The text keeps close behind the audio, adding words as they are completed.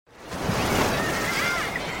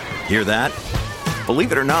Hear that?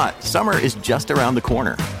 Believe it or not, summer is just around the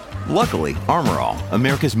corner. Luckily, Armor All,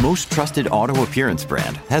 America's most trusted auto appearance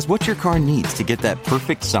brand, has what your car needs to get that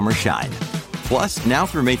perfect summer shine. Plus, now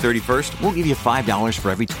through May 31st, we'll give you $5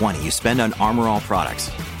 for every $20 you spend on Armor All products.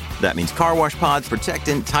 That means car wash pods,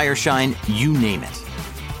 protectant, tire shine, you name it.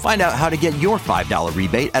 Find out how to get your $5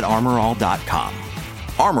 rebate at armorall.com.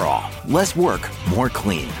 Armor All, less work, more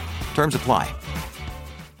clean. Terms apply.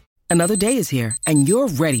 Another day is here, and you're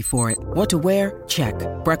ready for it. What to wear? Check.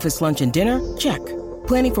 Breakfast, lunch, and dinner? Check.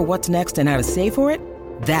 Planning for what's next and how to save for it?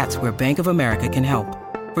 That's where Bank of America can help.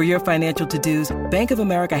 For your financial to-dos, Bank of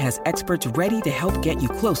America has experts ready to help get you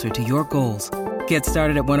closer to your goals. Get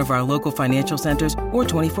started at one of our local financial centers or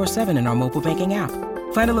 24/7 in our mobile banking app.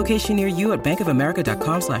 Find a location near you at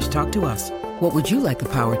bankofamerica.com/talktous. What would you like the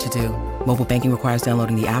power to do? Mobile banking requires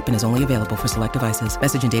downloading the app and is only available for select devices.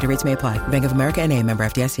 Message and data rates may apply. Bank of America N.A., member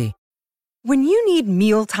FDIC. When you need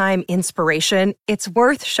mealtime inspiration, it's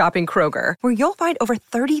worth shopping Kroger, where you'll find over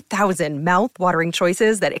 30,000 mouth-watering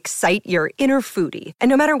choices that excite your inner foodie. And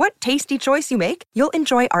no matter what tasty choice you make, you'll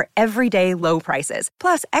enjoy our everyday low prices,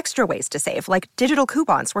 plus extra ways to save, like digital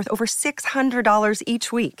coupons worth over $600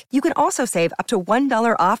 each week. You can also save up to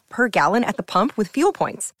 $1 off per gallon at the pump with fuel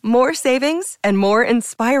points. More savings and more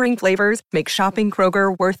inspiring flavors make shopping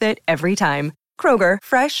Kroger worth it every time. Kroger,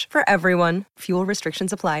 fresh for everyone. Fuel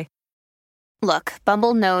restrictions apply. Look,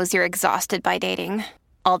 Bumble knows you're exhausted by dating.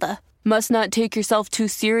 All the, must not take yourself too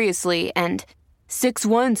seriously, and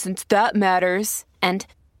 6'1" since that matters, and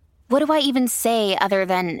what do I even say other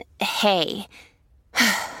than, hey?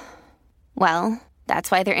 Well,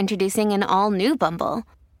 that's why they're introducing an all-new Bumble,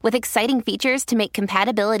 with exciting features to make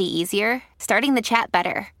compatibility easier, starting the chat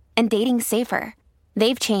better, and dating safer.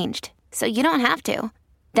 They've changed, so you don't have to.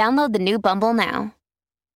 Download the new Bumble now.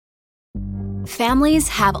 Families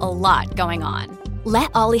have a lot going on.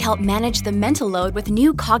 Let Ollie help manage the mental load with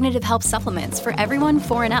new cognitive help supplements for everyone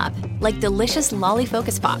 4 and up, like delicious Lolly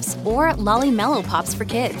Focus Pops or Lolly Mellow Pops for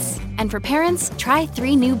kids. And for parents, try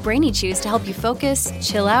 3 new Brainy Chews to help you focus,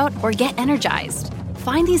 chill out, or get energized.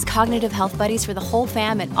 Find these cognitive health buddies for the whole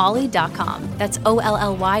fam at ollie.com. That's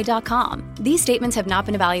OLLY.com. These statements have not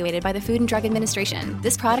been evaluated by the Food and Drug Administration.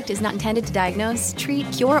 This product is not intended to diagnose,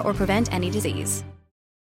 treat, cure, or prevent any disease.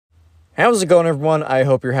 How's it going, everyone? I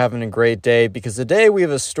hope you're having a great day, because today we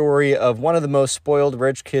have a story of one of the most spoiled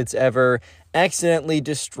rich kids ever accidentally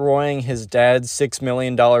destroying his dad's $6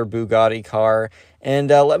 million Bugatti car. And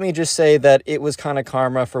let me just say that it was kind of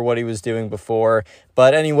karma for what he was doing before.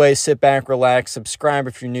 But anyway, sit back, relax, subscribe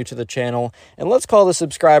if you're new to the channel, and let's call the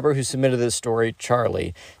subscriber who submitted this story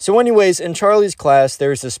Charlie. So anyways, in Charlie's class,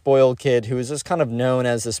 there's this spoiled kid who is just kind of known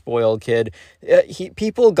as the spoiled kid.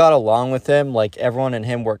 People got along with him, like everyone and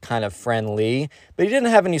him were kind of friendly, but he didn't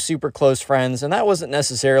have any super close friends, and that wasn't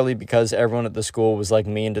necessarily because everyone at the school was like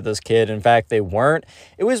mean to this kid. In fact, they weren't.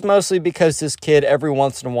 It was mostly because this kid every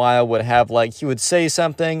once in a while would have like, he would say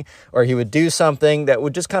something or he would do something that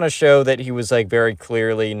would just kind of show that he was like very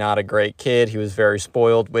clearly not a great kid. He was very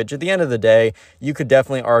spoiled, which at the end of the day, you could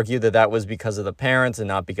definitely argue that that was because of the parents and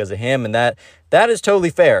not because of him. And that is totally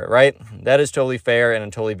fair, right? That is totally fair and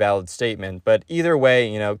a totally valid statement. But either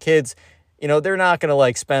way, you know, kids, you know, they're not going to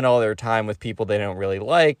like spend all their time with people they don't really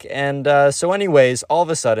like. And so anyways, all of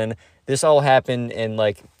a sudden, this all happened in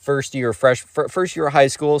like first year of high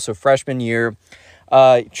school, so freshman year.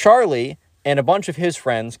 Charlie and a bunch of his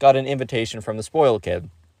friends got an invitation from the spoiled kid.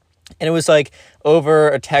 And it was like over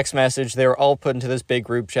a text message. They were all put into this big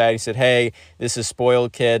group chat. He said, hey, this is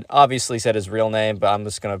spoiled kid. Obviously said his real name, but I'm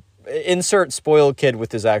just going to insert spoiled kid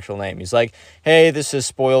with his actual name. He's like, hey, this is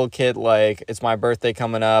spoiled kid. Like, it's my birthday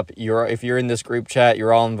coming up. If you're in this group chat,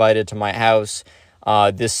 you're all invited to my house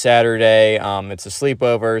this Saturday. It's a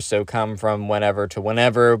sleepover, so come from whenever to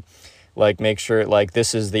whenever. Like, make sure, like,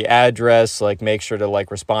 this is the address. Like, make sure to,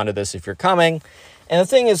 like, respond to this if you're coming. And the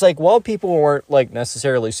thing is, like, while people weren't, like,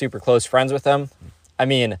 necessarily super close friends with them, I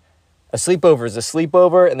mean, a sleepover is a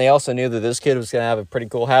sleepover, and they also knew that this kid was going to have a pretty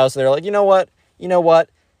cool house. They're like, you know what?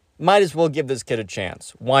 Might as well give this kid a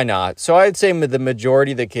chance. Why not? So I'd say the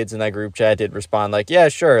majority of the kids in that group chat did respond like, yeah,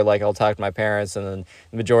 sure, like, I'll talk to my parents. And then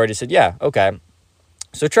the majority said, yeah, okay.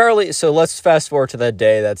 So let's fast forward to that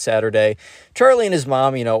day, that Saturday. Charlie and his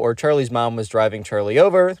mom, or Charlie's mom was driving Charlie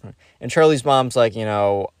over, and Charlie's mom's like,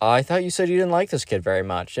 I thought you said you didn't like this kid very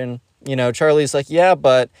much. And, Charlie's like, yeah,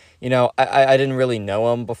 but, I didn't really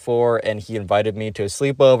know him before, and he invited me to a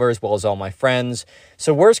sleepover as well as all my friends.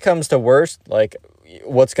 So worst comes to worst, like,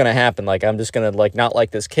 what's going to happen? Like, I'm just going to, like, not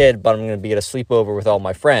like this kid, but I'm going to be at a sleepover with all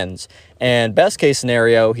my friends. And best case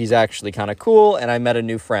scenario, he's actually kind of cool, and I met a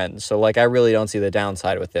new friend. So, like, I really don't see the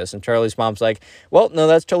downside with this. And Charlie's mom's like, well, no,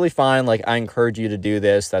 that's totally fine. Like, I encourage you to do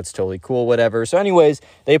this. That's totally cool, whatever. So anyways,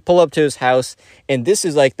 they pull up to his house, and this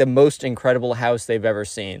is, like, the most incredible house they've ever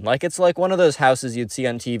seen. Like, it's like one of those houses you'd see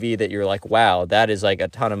on TV that you're like, wow, that is, like, a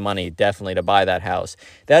ton of money, definitely, to buy that house.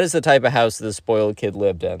 That is the type of house that the spoiled kid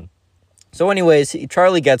lived in. So anyways,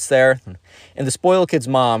 Charlie gets there, and the spoiled kid's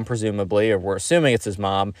mom, presumably, or we're assuming it's his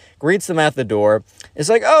mom, greets them at the door. It's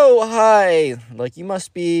like, oh, hi, like, you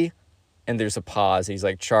must be, and there's a pause. He's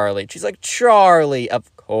like, Charlie. She's like, Charlie,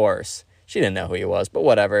 of course. She didn't know who he was, but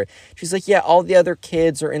whatever. She's like, yeah, all the other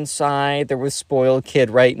kids are inside. They're with spoiled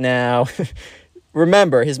kid right now.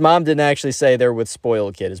 Remember, his mom didn't actually say they're with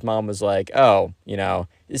spoiled kid. His mom was like, oh, you know,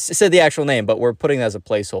 it said the actual name, but we're putting that as a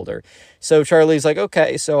placeholder. So Charlie's like,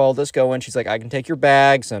 okay, so I'll just go in. She's like, I can take your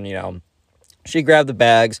bags. And, you know, she grabbed the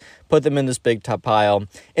bags, put them in this big top pile.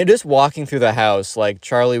 And just walking through the house, like,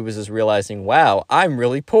 Charlie was just realizing, wow, I'm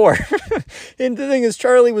really poor. And the thing is,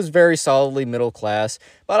 Charlie was very solidly middle class.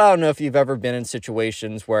 But I don't know if you've ever been in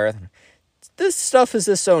situations where this stuff is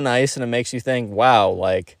just so nice and it makes you think, wow,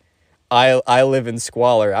 like, I live in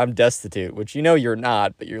squalor, I'm destitute, which you know you're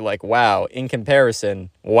not, but you're like, wow, in comparison,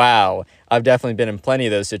 wow, I've definitely been in plenty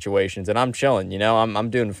of those situations, and I'm chilling, you know, I'm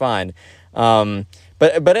doing fine.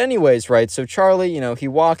 But anyways, right, so Charlie, you know, he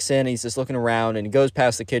walks in, he's just looking around, and he goes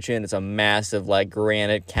past the kitchen. It's a massive, like,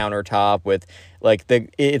 granite countertop with, like,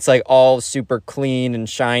 it's, like, all super clean and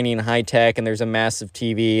shiny and high-tech, and there's a massive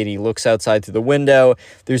TV, and he looks outside through the window.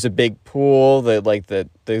 There's a big pool,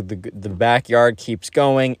 the backyard keeps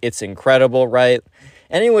going. It's incredible, right?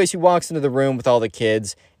 Anyways, he walks into the room with all the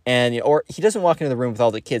kids, or he doesn't walk into the room with all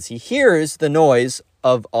the kids. He hears the noise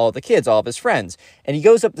of all the kids, all of his friends. And he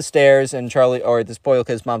goes up the stairs, and Charlie, or the spoiled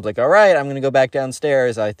kid's mom's like, all right, I'm going to go back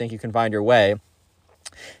downstairs. I think you can find your way.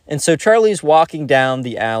 And so Charlie's walking down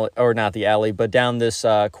the alley, or not the alley, but down this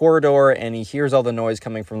corridor, and he hears all the noise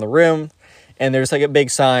coming from the room. And there's, like, a big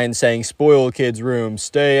sign saying, spoiled kid's room,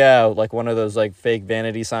 stay out, like one of those, like, fake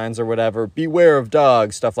vanity signs or whatever. Beware of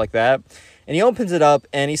dogs, stuff like that. And he opens it up,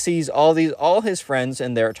 and he sees all his friends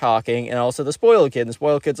in there talking, and also the spoiled kid. And the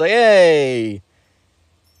spoiled kid's like, hey,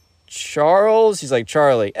 Charles? He's like,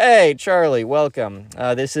 Charlie. Hey, Charlie, welcome.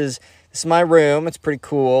 This is my room. It's pretty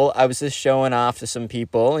cool. I was just showing off to some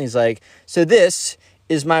people. And he's like, so this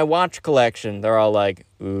is my watch collection. They're all like,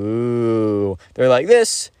 ooh. They're like,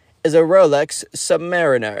 this is a Rolex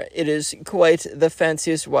Submariner. It is quite the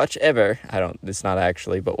fanciest watch ever. It's not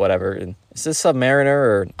actually, but whatever. Is this Submariner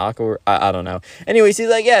or Aqua? I don't know. Anyways, he's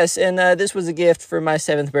like, yes, and this was a gift for my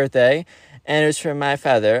 7th birthday, and it was from my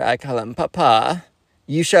father. I call him Papa.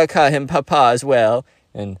 You shall call him Papa as well.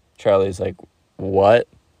 And Charlie's like, what?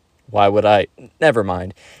 Why would I? Never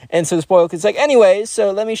mind. And so the spoiled kid's like, anyways,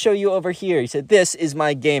 so let me show you over here. He said, this is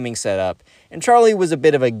my gaming setup. And Charlie was a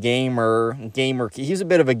bit of a gamer. He's a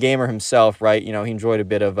bit of a gamer himself, right? You know, he enjoyed a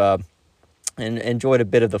bit of the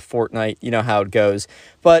Fortnite, you know how it goes.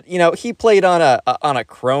 But, you know, he played on a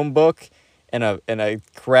Chromebook and a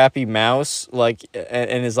crappy mouse, like,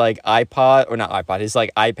 and his, like, his,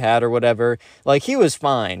 like, iPad or whatever. Like, he was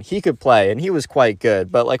fine. He could play, and he was quite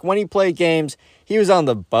good. But, like, when he played games, he was on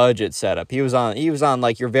the budget setup. He was on,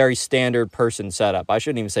 like, your very standard person setup. I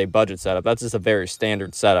shouldn't even say budget setup. That's just a very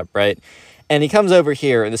standard setup, right? And he comes over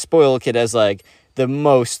here, and the spoiled kid has, like, the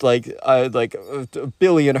most, like a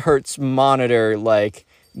billion hertz monitor, like,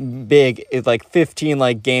 big, it's like 15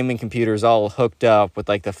 like gaming computers all hooked up with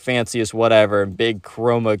like the fanciest whatever, big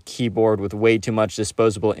chroma keyboard with way too much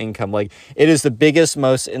disposable income. Like, it is the biggest,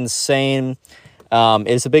 most insane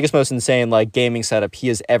like gaming setup he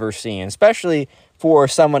has ever seen, especially for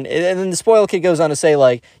someone. And then the spoiled kid goes on to say,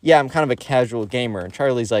 like, yeah, I'm kind of a casual gamer. And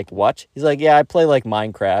Charlie's like, what? He's like, yeah, I play like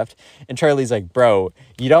Minecraft. And Charlie's like, bro,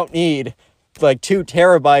 you don't need like 2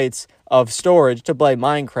 terabytes of storage to play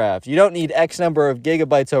Minecraft. You don't need X number of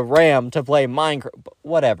gigabytes of RAM to play Minecraft.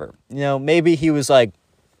 Whatever. You know, maybe he downloaded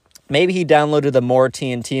the More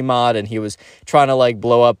TNT mod and he was trying to like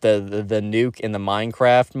blow up the nuke in the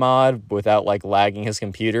Minecraft mod without like lagging his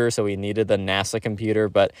computer, so he needed the NASA computer,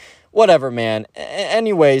 but whatever, man.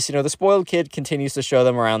 Anyways, you know, the spoiled kid continues to show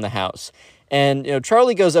them around the house. And, you know,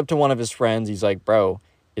 Charlie goes up to one of his friends. He's like, bro,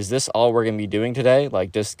 is this all we're going to be doing today?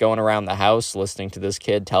 Like, just going around the house, listening to this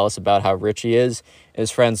kid tell us about how rich he is? And his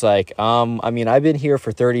friend's like, I mean, I've been here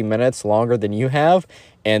for 30 minutes longer than you have,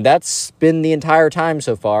 and that's been the entire time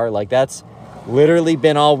so far. Like, that's literally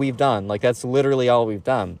been all we've done. Like, that's literally all we've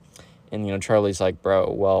done. And, Charlie's like,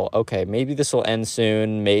 bro, well, okay, maybe this will end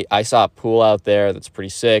soon. I saw a pool out there that's pretty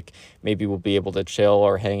sick. Maybe we'll be able to chill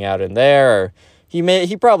or hang out in there. Or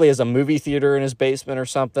he probably has a movie theater in his basement or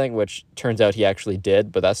something, which turns out he actually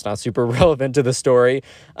did, but that's not super relevant to the story.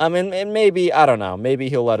 And maybe, I don't know, maybe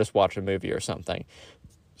he'll let us watch a movie or something.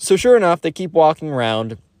 So sure enough, they keep walking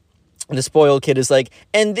around. The spoiled kid is like,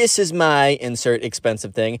 and this is my insert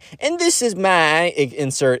expensive thing. And this is my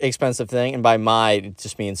insert expensive thing. And by my, it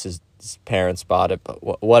just means his parents bought it,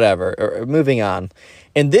 but whatever. Or moving on.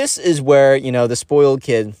 And this is where, the spoiled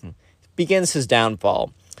kid begins his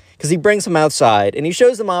downfall. Because he brings them outside, and he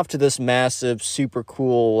shows them off to this massive, super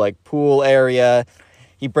cool, pool area.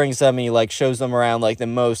 He brings them, and he, shows them around, the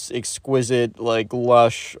most exquisite,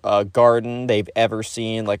 lush garden they've ever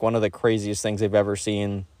seen. One of the craziest things they've ever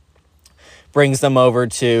seen. Brings them over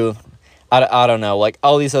to, I don't know,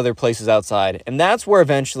 all these other places outside. And that's where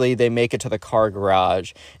eventually they make it to the car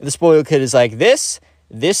garage. And the spoiled kid is like, this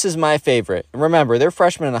is my favorite. And remember, they're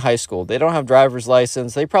freshmen in high school. They don't have driver's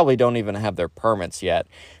license. They probably don't even have their permits yet.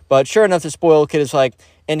 But sure enough, the spoiled kid is like,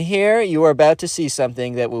 and here you are about to see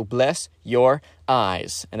something that will bless your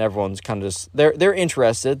eyes. And everyone's kind of just, they're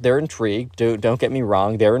interested. They're intrigued. Don't get me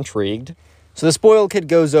wrong. They're intrigued. So the spoiled kid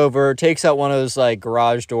goes over, takes out one of those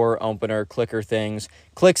garage door opener clicker things,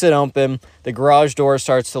 clicks it open, the garage door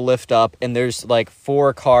starts to lift up, and there's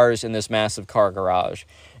 4 cars in this massive car garage.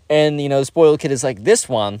 And, the spoiled kid is like, this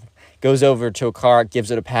one, goes over to a car,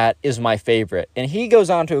 gives it a pat, is my favorite. And he goes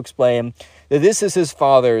on to explain that this is his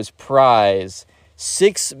father's prize,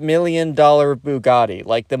 $6 million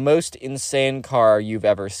Bugatti, the most insane car you've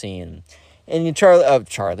ever seen. And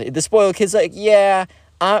Charlie, the spoiled kid's like, yeah,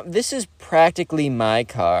 this is practically my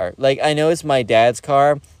car. I know it's my dad's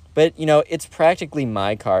car, but, it's practically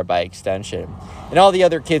my car by extension. And all the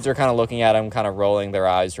other kids are kind of looking at him, kind of rolling their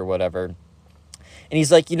eyes or whatever. And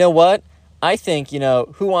he's like, you know what? I think,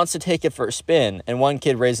 who wants to take it for a spin? And one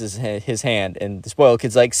kid raises his hand, and the spoiled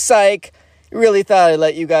kid's like, psych! You really thought I'd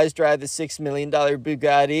let you guys drive the $6 million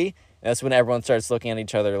Bugatti? And that's when everyone starts looking at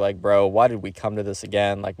each other like, bro, why did we come to this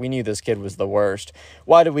again? We knew this kid was the worst.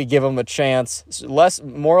 Why did we give him a chance?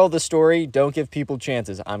 Moral of the story, don't give people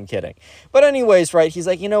chances. I'm kidding. But anyways, right, he's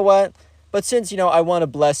like, you know what? But since, I want to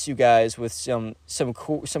bless you guys with some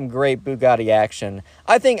great Bugatti action,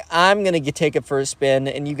 I think I'm going to take it for a spin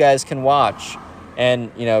and you guys can watch.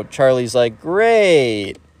 And, Charlie's like,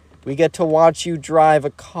 great. We get to watch you drive a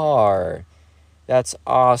car. That's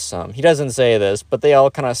awesome. He doesn't say this, but they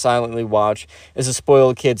all kind of silently watch as the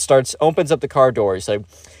spoiled kid opens up the car door. He's like,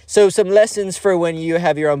 so some lessons for when you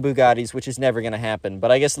have your own Bugattis, which is never going to happen.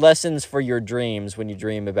 But I guess lessons for your dreams when you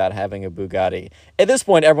dream about having a Bugatti. At this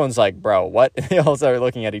point, everyone's like, bro, what? They all start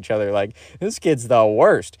looking at each other like, this kid's the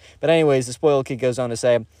worst. But anyways, the spoiled kid goes on to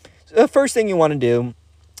say, the first thing you want to do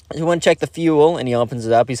is you want to check the fuel. And he opens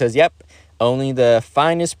it up. He says, yep, only the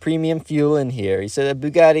finest premium fuel in here. He said, a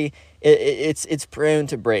Bugatti, it's prone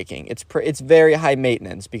to breaking. It's very high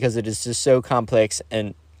maintenance because it is just so complex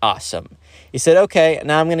and awesome. He said, okay,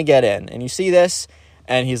 now I'm going to get in. And you see this?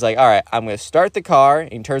 And he's like, all right, I'm going to start the car.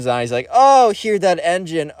 And he turns it on. He's like, oh, hear that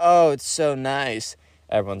engine. Oh, it's so nice.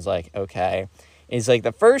 Everyone's like, okay. And he's like,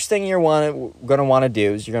 the first thing you're going to want to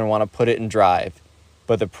do is you're going to want to put it in drive.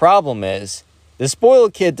 But the problem is, the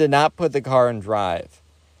spoiled kid did not put the car in drive.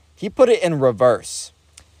 He put it in reverse.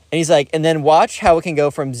 And he's like, and then watch how it can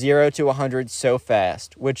go from 0 to 100 so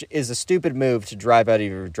fast, which is a stupid move to drive out of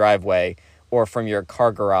your driveway or from your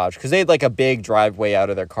car garage, because they had a big driveway out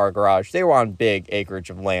of their car garage. They were on big acreage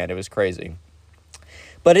of land. It was crazy.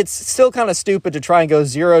 But it's still kind of stupid to try and go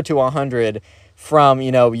 0 to 100 from,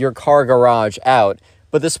 your car garage out.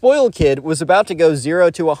 But the spoiled kid was about to go 0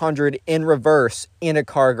 to 100 in reverse in a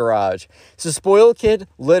car garage. So the spoiled kid,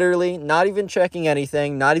 literally, not even checking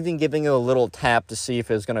anything, not even giving it a little tap to see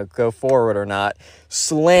if it was going to go forward or not,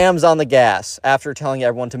 slams on the gas after telling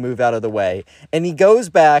everyone to move out of the way. And he goes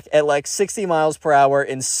back at 60 miles per hour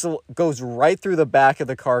and goes right through the back of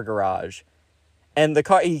the car garage. And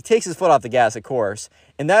he takes his foot off the gas, of course.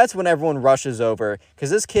 And that's when everyone rushes over, because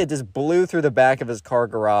this kid just blew through the back of his car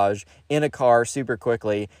garage in a car super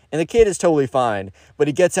quickly. And the kid is totally fine. But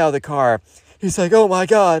he gets out of the car. He's like, oh my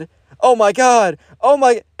God. Oh my God. Oh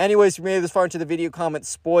my. Anyways, if you made it this far into the video, comment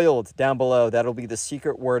spoiled down below. That'll be the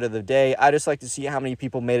secret word of the day. I just like to see how many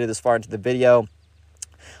people made it this far into the video.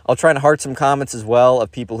 I'll try and heart some comments as well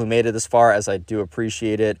of people who made it this far, as I do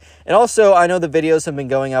appreciate it. And also, I know the videos have been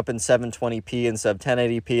going up in 720p instead of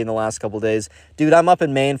 1080p in the last couple days. Dude, I'm up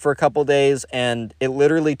in Maine for a couple days, and it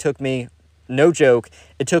literally took me no joke,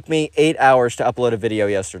 it took me 8 hours to upload a video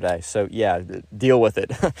yesterday. So yeah, deal with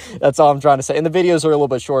it. That's all I'm trying to say. And the videos are a little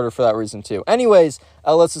bit shorter for that reason too. Anyways,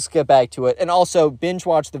 let's just get back to it. And also, binge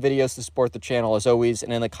watch the videos to support the channel as always.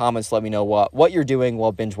 And in the comments, let me know what you're doing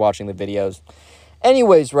while binge watching the videos.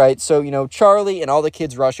 Anyways, right, so, Charlie and all the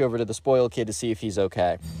kids rush over to the spoiled kid to see if he's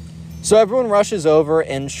okay. So everyone rushes over,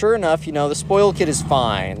 and sure enough, the spoiled kid is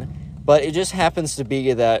fine. But it just happens to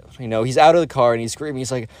be that, he's out of the car and he's screaming.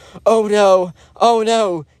 He's like, oh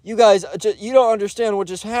no, you guys, you don't understand what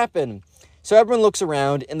just happened. So everyone looks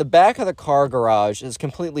around, and the back of the car garage is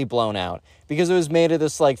completely blown out because it was made of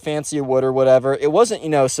this, fancy wood or whatever. It wasn't,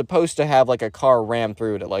 supposed to have, a car ram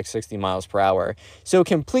through it at, 60 miles per hour. So it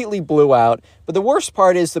completely blew out. But the worst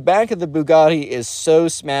part is the back of the Bugatti is so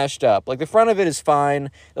smashed up. The front of it is fine.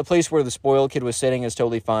 The place where the spoiled kid was sitting is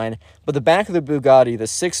totally fine. But the back of the Bugatti, the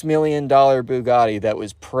 $6 million Bugatti that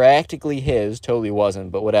was practically his, totally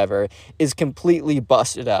wasn't, but whatever, is completely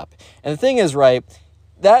busted up. And the thing is, right,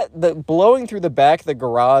 the blowing through the back of the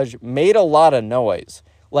garage made a lot of noise.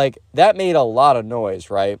 That made a lot of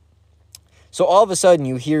noise, right? So all of a sudden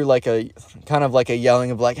you hear a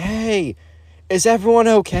yelling of hey, is everyone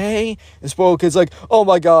okay? The spoiled kid's like, oh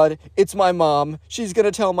my God, it's my mom. She's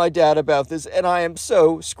gonna tell my dad about this and I am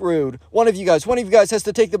so screwed. One of you guys has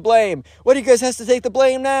to take the blame. One of you guys has to take the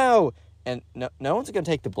blame now. And no one's going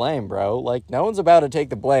to take the blame, bro. No one's about to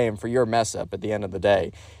take the blame for your mess up at the end of the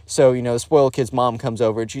day. So, the spoiled kid's mom comes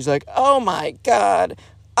over and she's like, oh my God,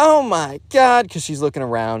 because she's looking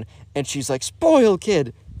around and she's like, spoiled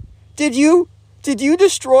kid, did you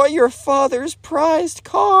destroy your father's prized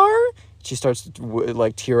car? She starts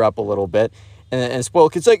to tear up a little bit. And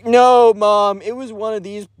spoiled kid's like, no, Mom, it was one of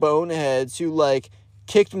these boneheads who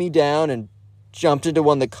kicked me down and jumped into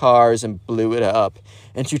one of the cars and blew it up.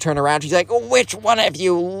 And she turned around, she's like, which one of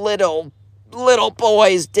you little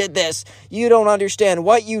boys did this? You don't understand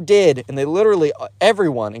what you did. And they literally,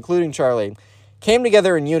 everyone, including Charlie, came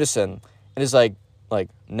together in unison and is like,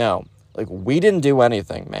 no, we didn't do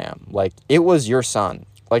anything, ma'am. It was your son.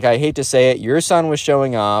 I hate to say it, your son was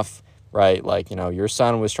showing off, right? Your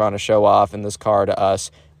son was trying to show off in this car to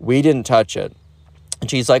us. We didn't touch it. And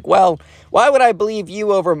she's like, well, why would I believe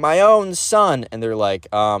you over my own son? And they're like,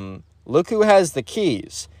 look who has the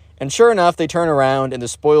keys. And sure enough, they turn around and the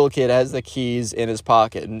spoiled kid has the keys in his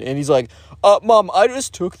pocket. And he's like, Mom, I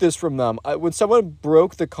just took this from them. When someone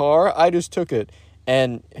broke the car, I just took it.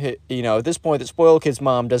 And, at this point, the spoiled kid's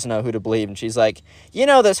mom doesn't know who to believe. And she's like,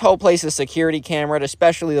 this whole place is security cameraed,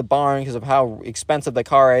 especially the barn because of how expensive the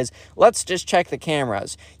car is. Let's just check the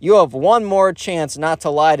cameras. You have one more chance not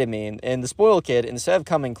to lie to me. And the spoiled kid, instead of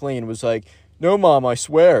coming clean, was like, no, Mom, I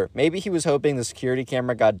swear. Maybe he was hoping the security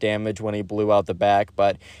camera got damaged when he blew out the back.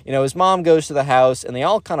 But, his mom goes to the house, and they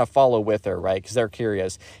all kind of follow with her, right, because they're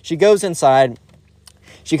curious. She goes inside.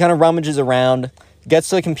 She kind of rummages around, gets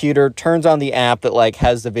to the computer, turns on the app that,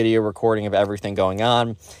 has the video recording of everything going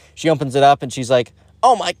on. She opens it up, and she's like,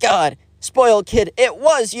 oh, my God, spoiled kid, it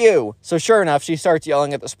was you. So sure enough, she starts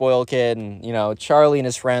yelling at the spoiled kid, and, Charlie and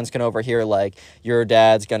his friends can overhear, your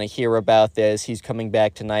dad's going to hear about this. He's coming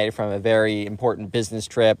back tonight from a very important business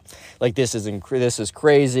trip. This is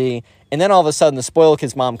crazy. And then all of a sudden, the spoiled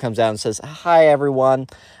kid's mom comes out and says, hi, everyone.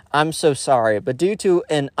 I'm so sorry, but due to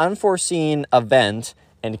an unforeseen event,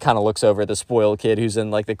 and kind of looks over at the spoiled kid who's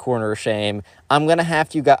in the corner of shame, I'm gonna have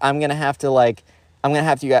to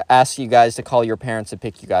ask you guys to call your parents to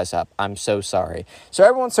pick you guys up. I'm so sorry. So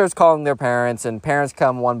everyone starts calling their parents, and parents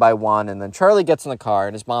come one by one, and then Charlie gets in the car,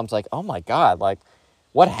 and his mom's like, oh my God,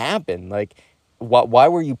 what happened? Why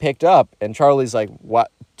were you picked up? And Charlie's like,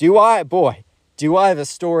 what? Do I have a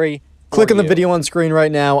story? Click on the video on screen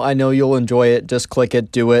right now. I know you'll enjoy it. Just click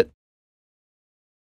it, do it.